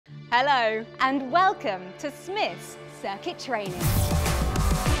Hello and welcome to Smyths Circuit Training.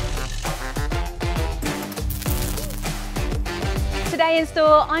 Today in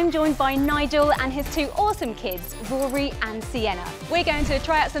store, I'm joined by Nigel and his two awesome kids, Rory and Sienna. We're going to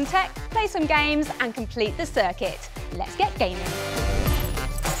try out some tech, play some games and complete the circuit. Let's get gaming.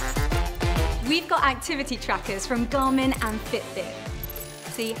 We've got activity trackers from GARMIN and FITBIT.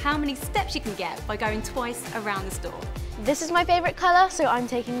 See how many steps you can get by going twice around the store. This is my favourite colour, so I'm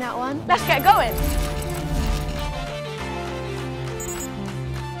taking that one. Let's get going!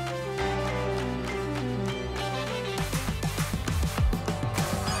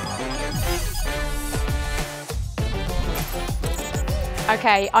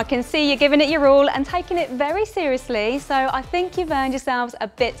 Okay, I can see you're giving it your all and taking it very seriously, so I think you've earned yourselves a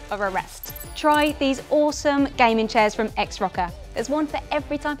bit of a rest. Try these awesome gaming chairs from X-Rocker. There's one for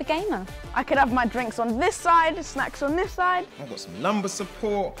every type of gamer. I could have my drinks on this side, snacks on this side. I've got some lumbar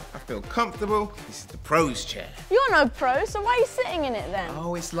support, I feel comfortable. This is the pro's chair. You're no pro, so why are you sitting in it then?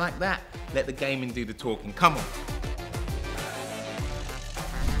 Oh, it's like that. Let the gaming do the talking, come on.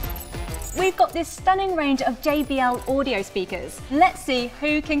 We've got this stunning range of JBL audio speakers. Let's see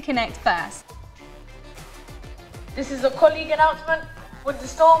who can connect first. This is a colleague announcement. Would the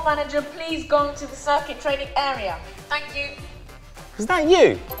store manager please go into the circuit training area? Thank you. Is that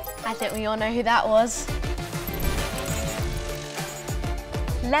you? I think we all know who that was.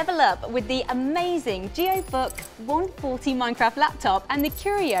 Level up with the amazing GEOBOOK 140 Minecraft laptop and the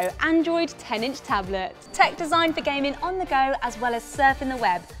KURIO Android 10-inch tablet. Tech designed for gaming on the go as well as surfing the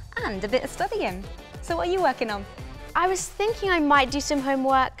web and a bit of studying. So what are you working on? I was thinking I might do some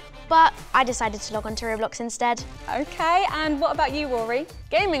homework, but I decided to log on to Roblox instead. Okay, and what about you, Rory?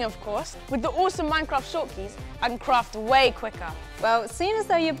 Gaming, of course. With the awesome Minecraft shortkeys, I can craft way quicker. Well, seeing as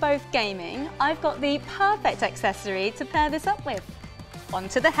though you're both gaming, I've got the perfect accessory to pair this up with.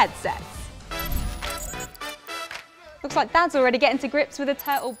 Onto the headsets. Looks like Dad's already getting to grips with the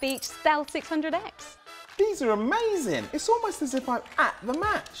Turtle Beach Stealth 600X. These are amazing. It's almost as if I'm at the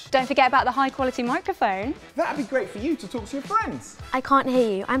match. Don't forget about the high-quality microphone. That'd be great for you to talk to your friends. I can't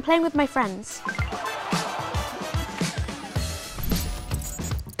hear you. I'm playing with my friends.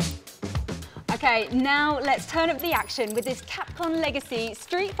 Okay, now let's turn up the action with this Capcom Legacy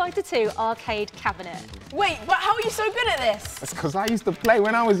Street Fighter 2 arcade cabinet. Wait, but how are you so good at this? That's because I used to play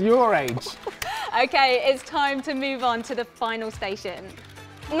when I was your age. Okay, it's time to move on to the final station.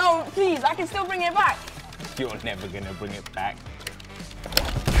 No, please, I can still bring it back. You're never gonna bring it back.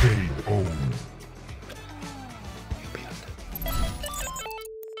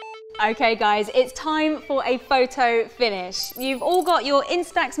 Okay guys, it's time for a photo finish. You've all got your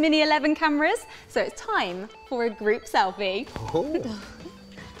Instax Mini 11 cameras, so it's time for a group selfie. Oh.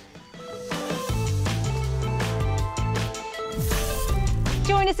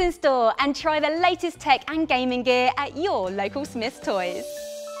 Join us in store and try the latest tech and gaming gear at your local Smyths Toys.